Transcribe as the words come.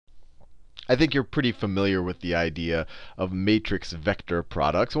I think you're pretty familiar with the idea of matrix vector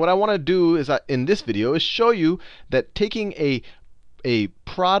products. What I want to do is in this video is show you that taking a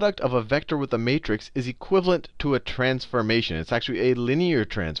product of a vector with a matrix is equivalent to a transformation. It's actually a linear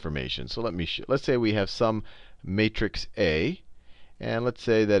transformation. So let's say we have some matrix A, and let's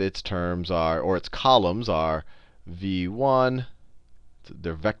say that its terms are, or its columns are v1,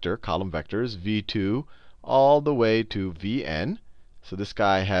 they're vector, column vectors, v2, all the way to vn. So this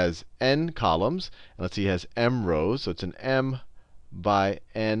guy has n columns, and let's see, he has m rows, so it's an m by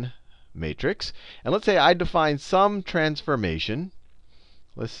n matrix. And let's say I define some transformation.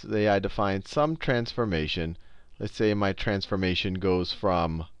 Let's say I define some transformation. Let's say my transformation goes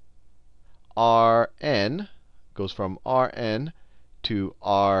from Rn to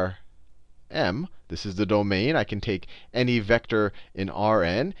Rm. This is the domain. I can take any vector in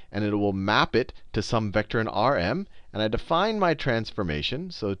Rn, and it will map it to some vector in Rm. And I define my transformation.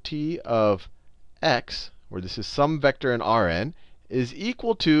 So t of x, where this is some vector in Rn, is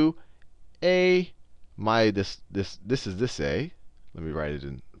equal to a this is this a. Let me write it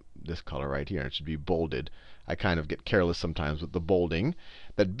in this color right here. It should be bolded. I kind of get careless sometimes with the bolding.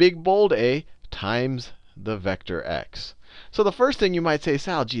 That big bold A times the vector x. So the first thing you might say,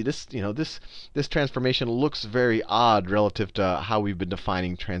 Sal, gee, this transformation looks very odd relative to how we've been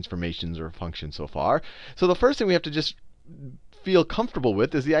defining transformations or functions so far. So the first thing we have to just feel comfortable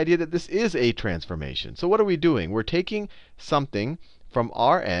with is the idea that this is a transformation. So what are we doing? We're taking something from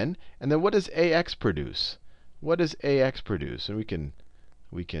Rn, and then what does Ax produce? What does Ax produce? And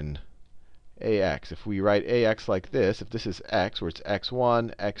we can Ax. If we write Ax like this, if this is x, where it's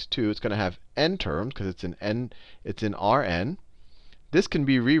x1, x2, it's going to have n terms because it's in Rn. This can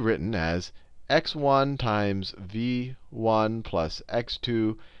be rewritten as x1 times v1 plus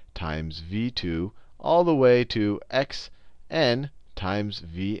x2 times v2 all the way to xn times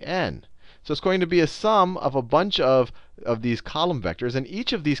vn. So it's going to be a sum of a bunch of these column vectors. And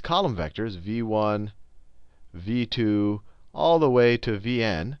each of these column vectors, v1, v2, all the way to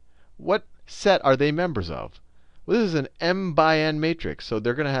vn, what set are they members of? Well, this is an m by n matrix. So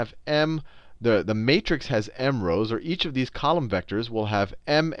they're going to have m. The matrix has m rows, or each of these column vectors will have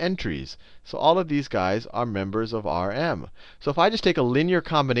m entries. So all of these guys are members of Rm. So if I just take a linear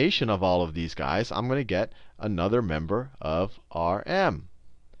combination of all of these guys, I'm going to get another member of Rm.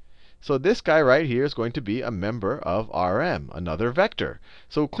 So this guy right here is going to be a member of Rm, another vector.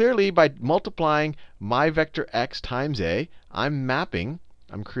 So clearly, by multiplying my vector x times a, I'm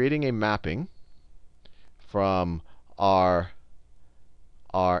creating a mapping from Rn,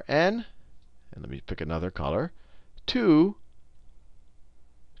 and let me pick another color, to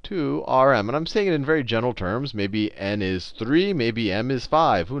Rm. And I'm saying it in very general terms. Maybe n is 3, maybe m is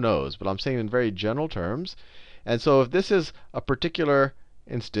 5, who knows? But I'm saying it in very general terms. And so if this is a particular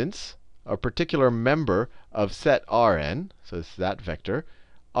instance, a particular member of set Rn, so it's that vector,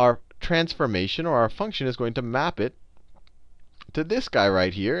 our transformation or our function is going to map it to this guy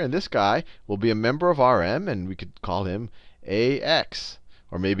right here. And this guy will be a member of Rm, and we could call him Ax.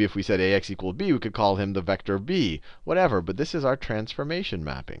 Or maybe if we said Ax equal b, we could call him the vector b, whatever. But this is our transformation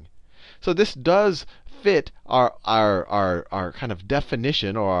mapping. So this does fit our kind of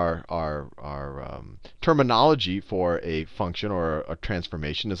definition, or our terminology for a function or a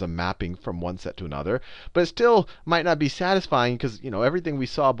transformation as a mapping from one set to another. But it still might not be satisfying because everything we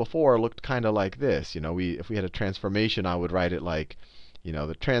saw before looked kind of like this. If we had a transformation, I would write it like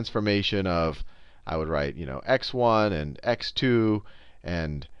the transformation of, I would write x1 and x2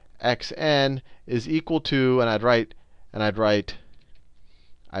 and xn is equal to, and I'd write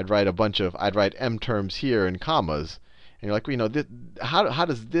m terms here in commas. And you're like, how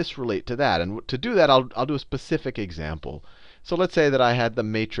does this relate to that? And to do that, I'll do a specific example. So let's say that I had the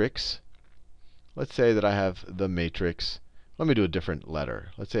matrix. Let's say that I have the matrix. Let me do a different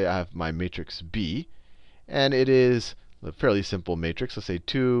letter. Let's say I have my matrix B, and it is a fairly simple matrix. Let's say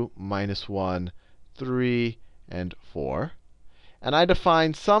 2, -1, 3, and 4. And I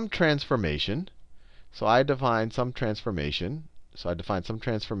define some transformation. So I define some transformation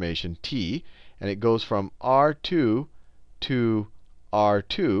t, and it goes from R2 to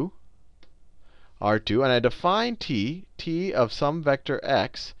R2, and I define t of some vector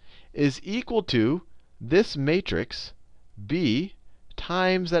x is equal to this matrix B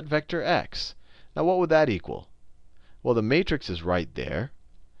times that vector x. Now what would that equal? Well, the matrix is right there.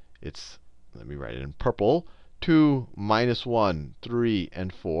 It's, let me write it in purple, 2, -1, 3,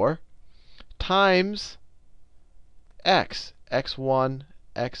 and 4, times x, x1,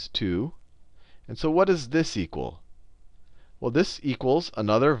 x2. And so what does this equal? Well, this equals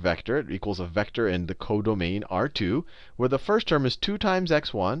another vector. It equals a vector in the codomain R2, where the first term is 2 times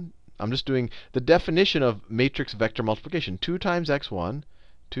x1. I'm just doing the definition of matrix vector multiplication. 2 times x1,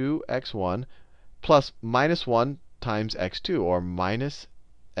 2x1, plus minus 1 times x2, or minus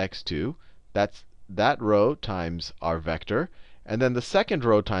x2. That's that row times our vector. And then the second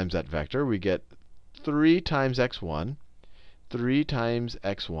row times that vector, we get 3 times x1, 3 times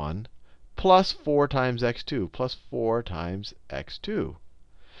x1, plus 4 times x2, plus 4 times x2.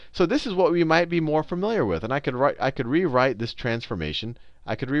 So this is what we might be more familiar with. And I could rewrite this transformation.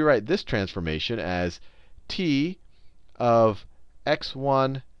 I could rewrite this transformation as t of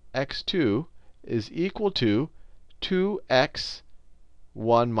x1, x2 is equal to 2x1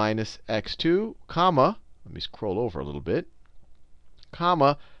 minus x2, comma, let me scroll over a little bit,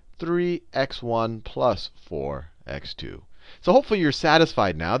 comma, 3x1 plus 4x2. So hopefully you're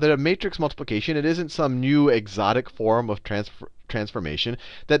satisfied now that a matrix multiplication, it isn't some new exotic form of transformation,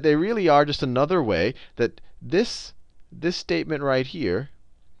 that they really are just another way that this statement right here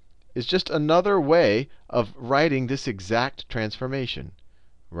is just another way of writing this exact transformation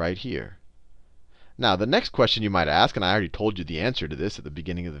right here. Now, the next question you might ask, and I already told you the answer to this at the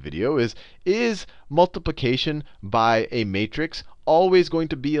beginning of the video, is multiplication by a matrix always going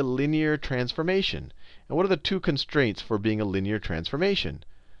to be a linear transformation? And what are the two constraints for being a linear transformation?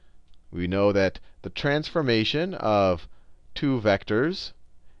 We know that the transformation of two vectors,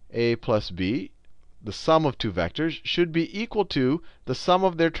 a plus b, the sum of two vectors, should be equal to the sum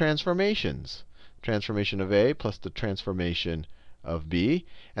of their transformations. Transformation of a plus the transformation of b.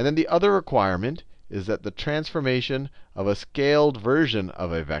 And then the other requirement is that the transformation of a scaled version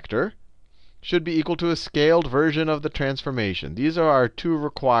of a vector should be equal to a scaled version of the transformation. These are our two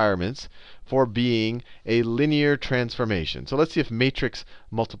requirements for being a linear transformation. So let's see if matrix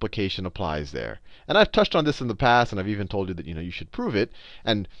multiplication applies there. And I've touched on this in the past, and I've even told you that you should prove it.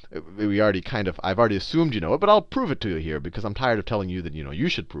 And I've already assumed you know it, but I'll prove it to you here because I'm tired of telling you that you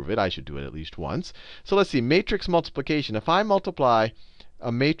should prove it. I should do it at least once. So let's see, matrix multiplication. If I multiply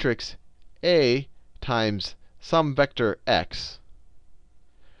a matrix A times some vector x,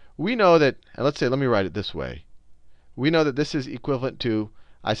 we know that, and let me write it this way. We know that this is equivalent to,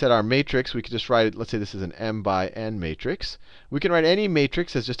 I said our matrix, we could just write it, let's say this is an m by n matrix. We can write any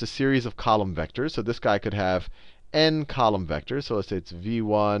matrix as just a series of column vectors. So this guy could have n column vectors. So let's say it's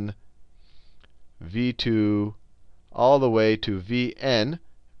v1, v2, all the way to vn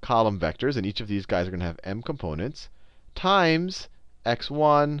column vectors. And each of these guys are going to have m components, times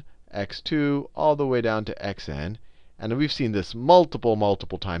x1, x2, all the way down to xn. And we've seen this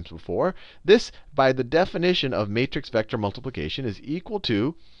multiple times before. This, by the definition of matrix vector multiplication, is equal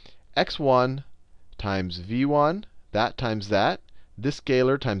to x1 times v1, that times that, this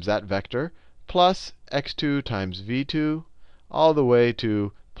scalar times that vector, plus x2 times v2, all the way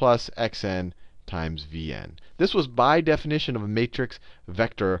to plus xn times vn. This was by definition of a matrix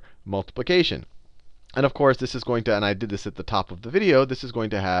vector multiplication. And of course, this is going to, and I did this at the top of the video, this is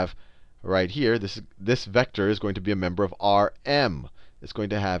going to have right here, this vector is going to be a member of Rm. It's going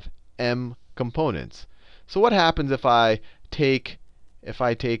to have m components. So what happens if I take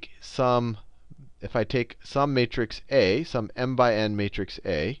some matrix A, some m by n matrix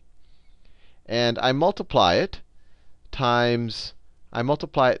A, and I multiply it times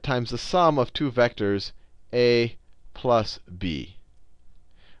the sum of two vectors A plus B,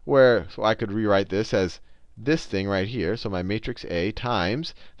 so I could rewrite this as this thing right here. So my matrix A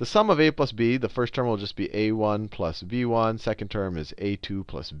times the sum of A plus B. The first term will just be A1 plus B1. Second term is A2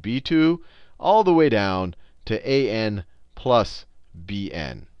 plus B2, all the way down to AN plus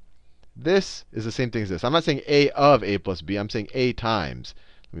BN. This is the same thing as this. I'm not saying A of A plus B. I'm saying A times.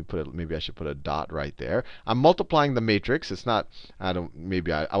 Maybe I should put a dot right there. I'm multiplying the matrix. It's not, I want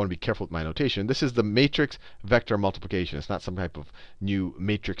to be careful with my notation. This is the matrix vector multiplication. It's not some type of new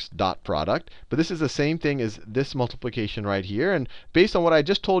matrix dot product. But this is the same thing as this multiplication right here. And based on what I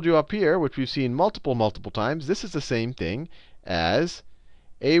just told you up here, which we've seen multiple times, this is the same thing as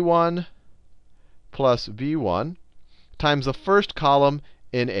A1 plus B1 times the first column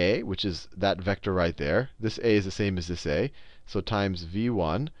in A, which is that vector right there. This A is the same as this A. So times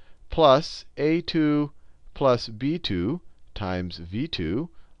v1 plus a2 plus b2 times v2,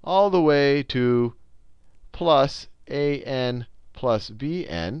 all the way to plus an plus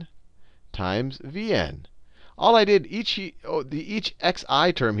bn times vn. All I did, each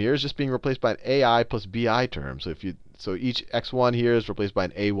xi term here is just being replaced by an ai plus bi term. So each x1 here is replaced by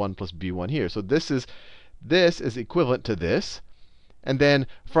an a1 plus b1 here. So this is equivalent to this. And then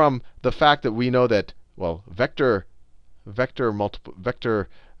from the fact that we know that, well, vector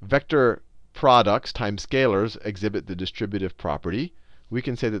products times scalars exhibit the distributive property, we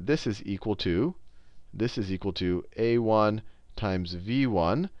can say that this is equal to a1 times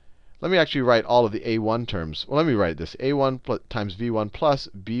v1. let me actually write all of the a1 terms. Well, let me write this. a1 times v1 plus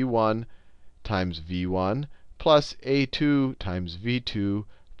b1 times v1 plus a2 times v2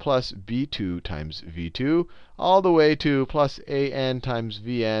 plus b2 times v2 all the way to plus an times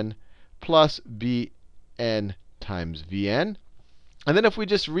vn plus bn times vn. And then if we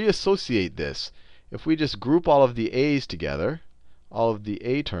just reassociate this, if we just group all of the a's together, all of the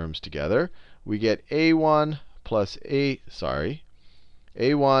a terms together, we get a1 plus a1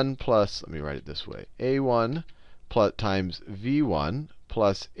 plus, let me write it this way, a1 plus times v1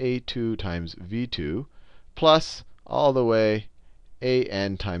 plus a2 times v2 plus all the way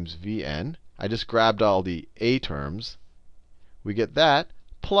an times vn. I just grabbed all the a terms. We get that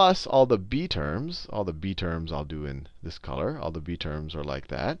plus all the b terms. All the b terms I'll do in this color. All the b terms are like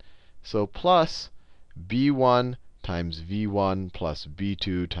that. So plus b1 times v1 plus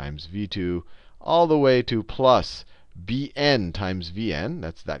b2 times v2 all the way to plus bn times vn,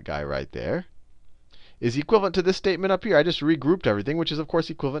 that's that guy right there, is equivalent to this statement up here. I just regrouped everything, which is, of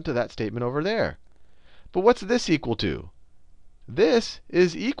course, equivalent to that statement over there. But what's this equal to? This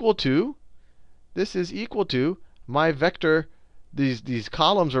is equal to my vector. These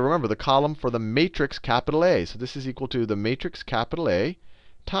columns are, remember, the column for the matrix capital A. So this is equal to the matrix capital A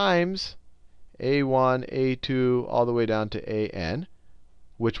times a1, a2, all the way down to an,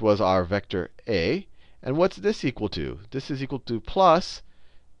 which was our vector A. And what's this equal to? This is equal to plus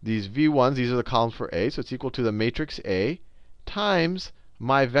these v1s. These are the columns for A. So it's equal to the matrix A times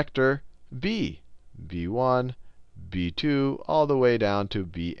my vector B. b1, b2, all the way down to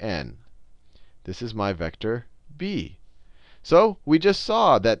bn. This is my vector B. So we just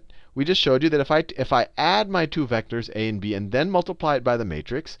saw that, we just showed you that if I add my two vectors, A and B, and then multiply it by the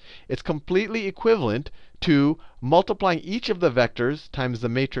matrix, it's completely equivalent to multiplying each of the vectors times the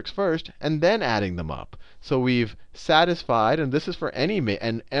matrix first, and then adding them up. So we've satisfied, and this is for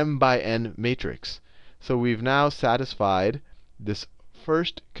an m by n matrix. So we've now satisfied this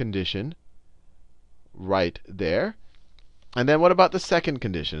first condition right there. And then what about the second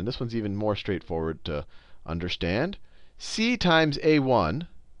condition? And this one's even more straightforward to understand. C times a1.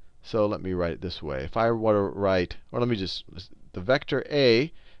 So let me write it this way. If I were to write, or let me just, the vector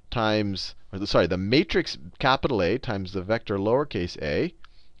A times, or sorry, the matrix capital A times the vector lowercase a.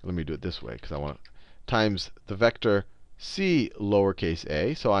 Let me do it this way because I want times the vector C lowercase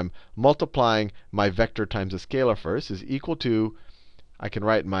a. So I'm multiplying my vector times a scalar first is equal to, I can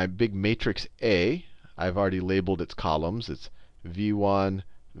write my big matrix A. I've already labeled its columns. It's v1,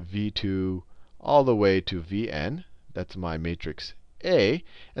 v2, all the way to vn. That's my matrix A.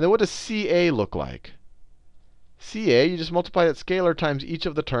 And then what does CA look like? CA, you just multiply that scalar times each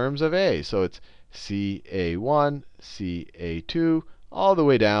of the terms of A. So it's CA1, CA2, all the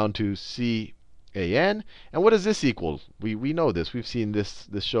way down to CAN. And what does this equal? We know this. We've seen this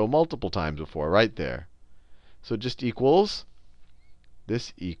show multiple times before, right there. So it just equals,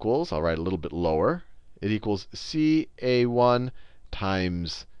 this equals, I'll write a little bit lower. It equals CA1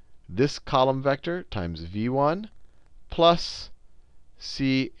 times this column vector times v1 plus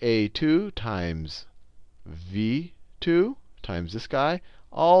CA2 times v2 times this guy,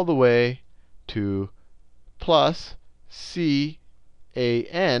 all the way to plus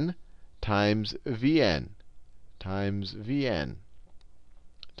CAN times vn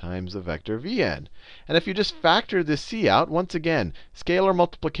times the vector vn. And if you just factor this c out, once again, scalar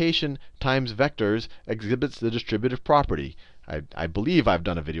multiplication times vectors exhibits the distributive property. I believe I've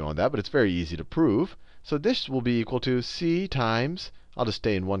done a video on that, but it's very easy to prove. So this will be equal to c times, I'll just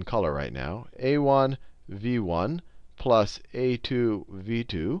stay in one color right now, a1 v1 plus a2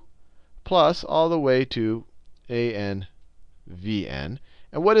 v2 plus all the way to an vn.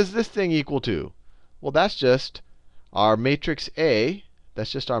 And what is this thing equal to? Well, that's just our matrix A.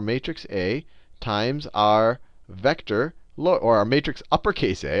 That's just our matrix A times our vector, or our matrix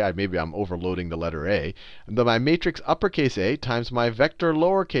uppercase A. Maybe I'm overloading the letter A. My matrix uppercase A times my vector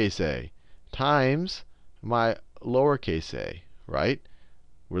lowercase a times my lowercase a, right?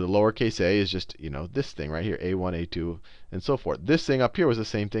 Where the lowercase a is just, this thing right here, a1, a2, and so forth. This thing up here was the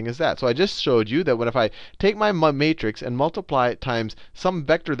same thing as that. So I just showed you that if I take my matrix and multiply it times some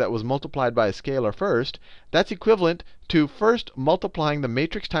vector that was multiplied by a scalar first, that's equivalent to first multiplying the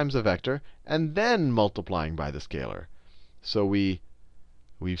matrix times the vector and then multiplying by the scalar. So we've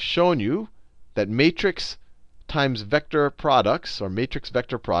shown you that matrix times vector products, or matrix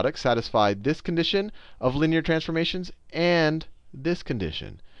vector products, satisfy this condition of linear transformations and this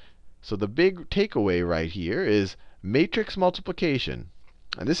condition. So the big takeaway right here is matrix multiplication.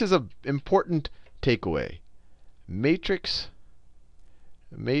 And this is an important takeaway. Matrix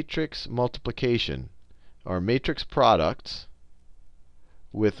multiplication, or matrix products,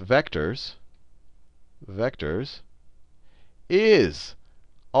 with vectors is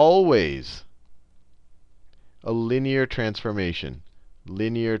always a linear transformation.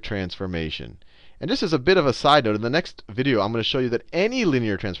 Linear transformation. And just as a bit of a side note, in the next video, I'm going to show you that any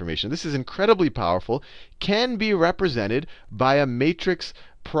linear transformation, this is incredibly powerful, can be represented by a matrix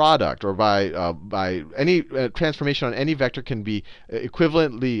product, or by any transformation on any vector can be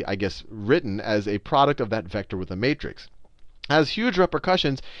equivalently, I guess, written as a product of that vector with a matrix. Has huge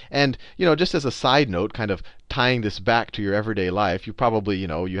repercussions. And just as a side note, kind of tying this back to your everyday life, you probably,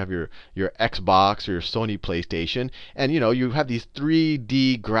 you have your Xbox or your Sony PlayStation, and you have these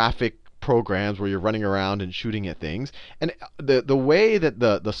 3D graphic programs where you're running around and shooting at things. And the way that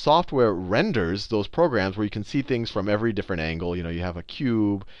the software renders those programs, where you can see things from every different angle, you have a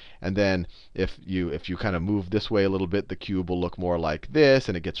cube, and then if you kind of move this way a little bit, the cube will look more like this,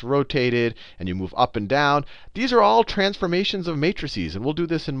 and it gets rotated, and you move up and down. These are all transformations of matrices, and we'll do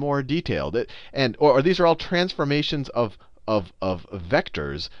this in more detail. Or these are all transformations of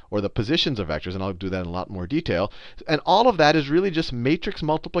vectors, or the positions of vectors, and I'll do that in a lot more detail. And all of that is really just matrix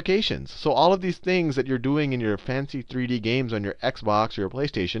multiplications. So all of these things that you're doing in your fancy 3D games on your Xbox or your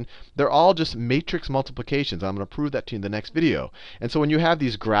PlayStation, they're all just matrix multiplications. I'm going to prove that to you in the next video. And so when you have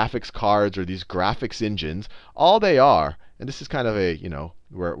these graphics cards or these graphics engines, all they are, and this is kind of a,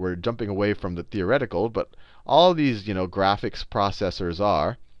 we're jumping away from the theoretical, but all these, graphics processors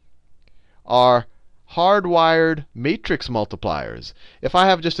are hardwired matrix multipliers. If I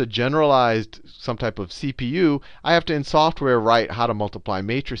have just a generalized some type of CPU, I have to in software write how to multiply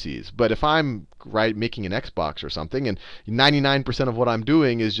matrices. But if I'm making an Xbox or something, and 99% of what I'm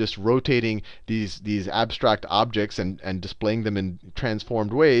doing is just rotating these abstract objects and displaying them in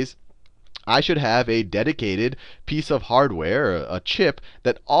transformed ways, I should have a dedicated piece of hardware, a chip,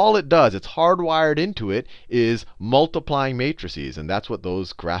 that all it does, it's hardwired into it, is multiplying matrices. And that's what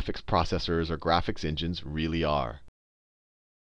those graphics processors or graphics engines really are.